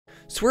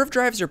Swerve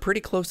drives are pretty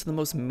close to the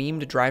most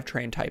memed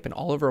drivetrain type in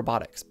all of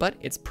robotics, but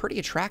it's pretty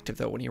attractive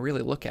though when you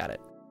really look at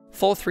it.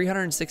 Full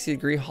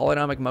 360-degree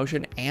holonomic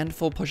motion and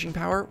full pushing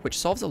power, which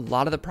solves a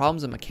lot of the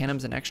problems of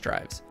Mechanims and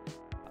X-Drives.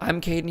 I'm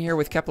Caden here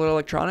with Kepler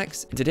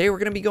Electronics, and today we're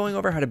going to be going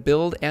over how to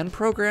build and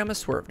program a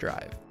Swerve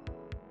drive.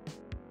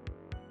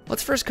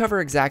 Let's first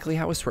cover exactly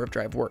how a Swerve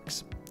drive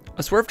works.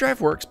 A Swerve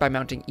drive works by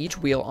mounting each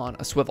wheel on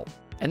a swivel,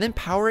 and then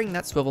powering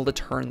that swivel to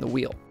turn the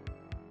wheel.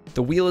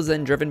 The wheel is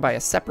then driven by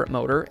a separate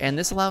motor, and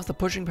this allows the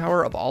pushing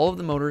power of all of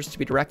the motors to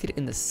be directed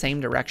in the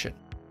same direction,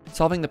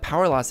 solving the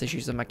power loss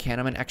issues of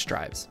Mechanim and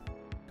X-Drives.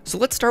 So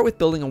let's start with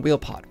building a wheel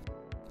pod.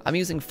 I'm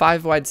using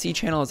 5-wide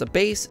C-channel as a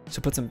base,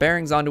 so put some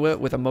bearings onto it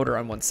with a motor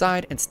on one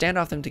side and stand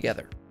off them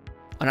together.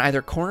 On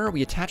either corner,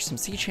 we attach some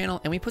C-channel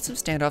and we put some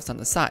standoffs on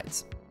the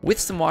sides, with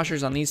some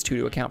washers on these two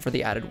to account for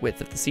the added width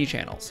of the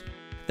C-channels.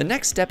 The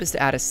next step is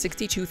to add a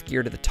 60-tooth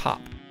gear to the top,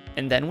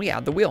 and then we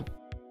add the wheel.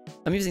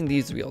 I'm using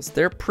these wheels.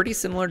 They're pretty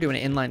similar to an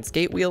inline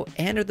skate wheel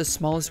and are the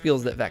smallest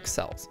wheels that Vex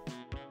sells.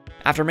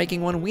 After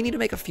making one, we need to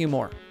make a few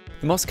more.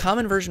 The most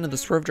common version of the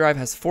Swerve drive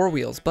has 4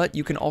 wheels, but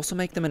you can also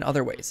make them in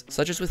other ways,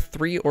 such as with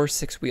 3 or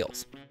 6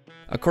 wheels.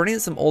 According to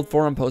some old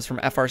forum posts from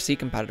FRC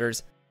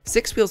competitors,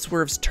 6-wheel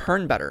Swerves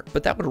turn better,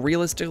 but that would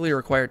realistically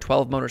require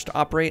 12 motors to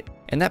operate,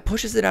 and that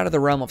pushes it out of the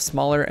realm of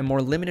smaller and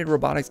more limited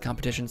robotics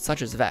competitions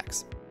such as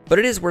Vex. But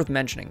it is worth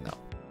mentioning though.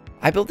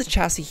 I built the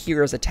chassis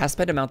here as a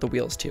testbed to mount the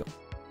wheels to.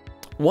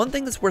 One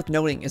thing that's worth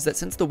noting is that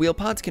since the wheel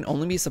pods can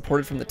only be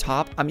supported from the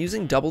top, I'm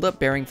using doubled up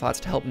bearing flats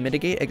to help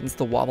mitigate against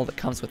the wobble that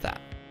comes with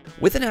that.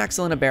 With an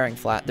axle and a bearing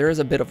flat, there is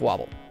a bit of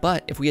wobble,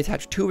 but if we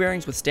attach 2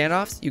 bearings with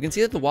standoffs, you can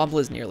see that the wobble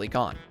is nearly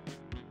gone.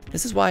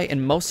 This is why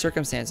in most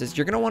circumstances,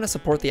 you're going to want to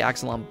support the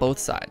axle on both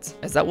sides,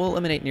 as that will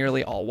eliminate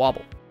nearly all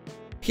wobble.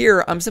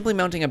 Here, I'm simply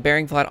mounting a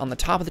bearing flat on the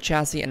top of the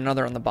chassis and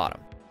another on the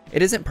bottom.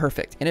 It isn't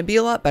perfect, and it'd be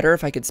a lot better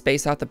if I could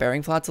space out the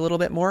bearing flats a little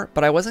bit more,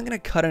 but I wasn't going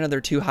to cut another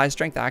 2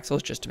 high-strength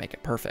axles just to make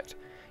it perfect.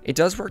 It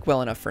does work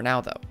well enough for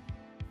now though.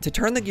 To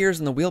turn the gears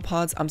in the wheel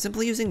pods, I'm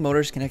simply using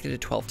motors connected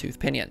to 12-tooth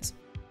pinions.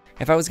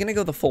 If I was going to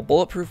go the full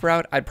bulletproof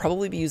route, I'd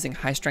probably be using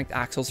high-strength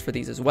axles for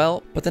these as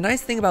well, but the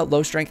nice thing about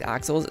low-strength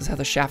axles is how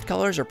the shaft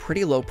collars are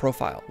pretty low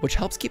profile, which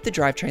helps keep the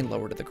drivetrain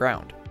lower to the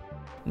ground.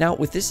 Now,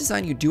 with this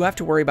design, you do have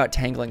to worry about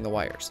tangling the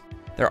wires.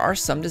 There are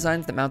some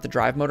designs that mount the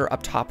drive motor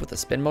up top with a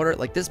spin motor,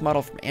 like this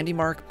model from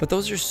AndyMark, but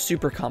those are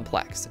super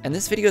complex, and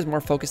this video is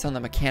more focused on the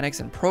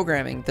mechanics and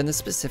programming than the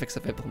specifics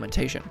of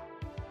implementation.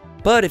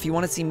 But if you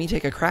want to see me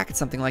take a crack at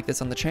something like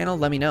this on the channel,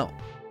 let me know.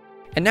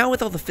 And now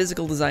with all the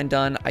physical design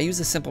done, I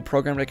use a simple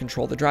program to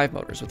control the drive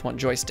motors with one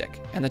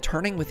joystick, and the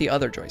turning with the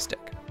other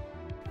joystick.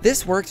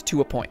 This worked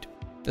to a point.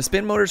 The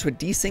spin motors would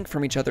desync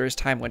from each other as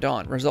time went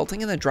on, resulting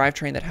in a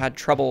drivetrain that had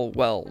trouble,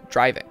 well,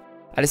 driving.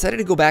 I decided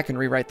to go back and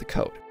rewrite the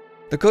code.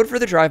 The code for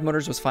the drive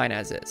motors was fine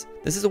as is.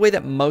 This is the way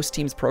that most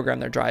teams program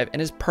their drive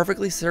and is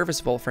perfectly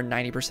serviceable for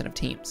 90% of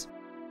teams.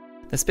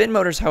 The spin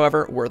motors,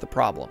 however, were the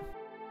problem.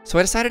 So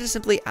I decided to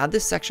simply add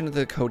this section of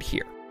the code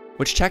here,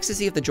 which checks to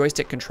see if the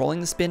joystick controlling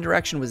the spin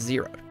direction was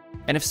zeroed,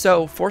 and if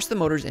so, force the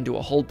motors into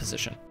a hold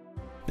position.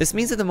 This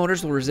means that the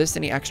motors will resist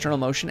any external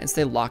motion and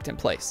stay locked in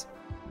place.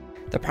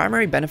 The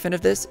primary benefit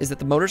of this is that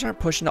the motors aren't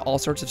pushed into all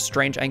sorts of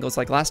strange angles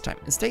like last time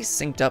and stay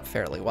synced up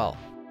fairly well.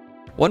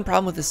 One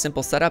problem with this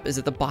simple setup is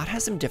that the bot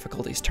has some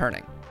difficulties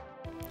turning.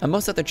 On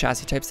most other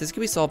chassis types, this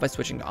can be solved by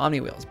switching to Omni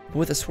wheels, but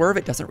with a Swerve,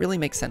 it doesn't really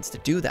make sense to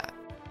do that.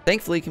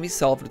 Thankfully, it can be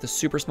solved with a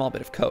super small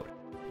bit of code.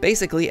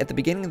 Basically, at the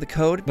beginning of the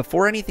code,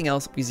 before anything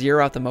else, we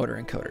zero out the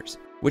motor encoders,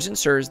 which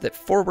ensures that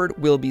forward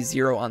will be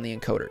 0 on the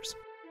encoders.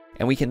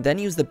 And we can then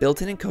use the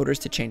built-in encoders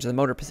to change the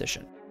motor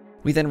position.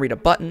 We then read a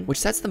button, which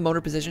sets the motor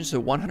position to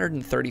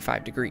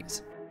 135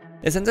 degrees.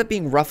 This ends up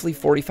being roughly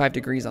 45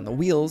 degrees on the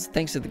wheels,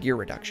 thanks to the gear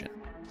reduction.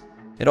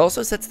 It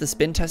also sets the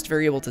spin test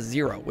variable to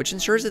 0, which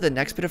ensures that the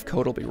next bit of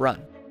code will be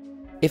run.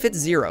 If it's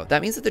 0,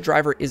 that means that the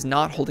driver is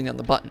not holding on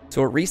the button,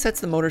 so it resets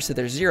the motors to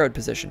their zeroed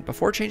position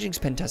before changing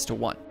spin test to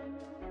 1.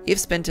 If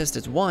spin test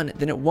is 1,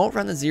 then it won't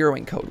run the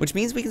zeroing code, which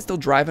means we can still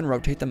drive and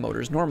rotate the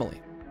motors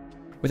normally.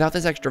 Without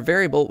this extra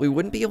variable, we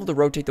wouldn't be able to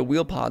rotate the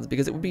wheel pods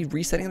because it would be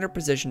resetting their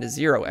position to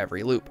 0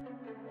 every loop.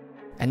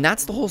 And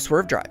that's the whole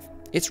Swerve drive.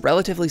 It's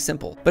relatively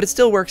simple, but it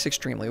still works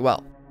extremely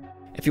well.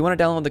 If you want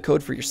to download the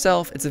code for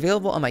yourself, it's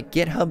available on my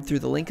GitHub through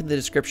the link in the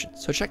description,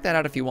 so check that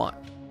out if you want.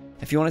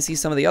 If you want to see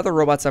some of the other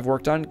robots I've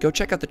worked on, go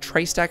check out the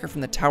Tray Stacker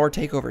from the Tower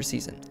Takeover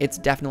season. It's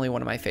definitely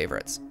one of my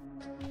favorites.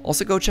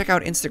 Also go check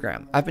out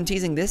Instagram. I've been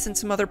teasing this and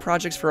some other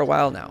projects for a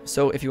while now,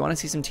 so if you want to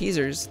see some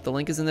teasers, the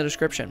link is in the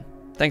description.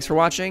 Thanks for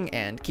watching,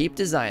 and keep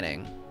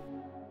designing.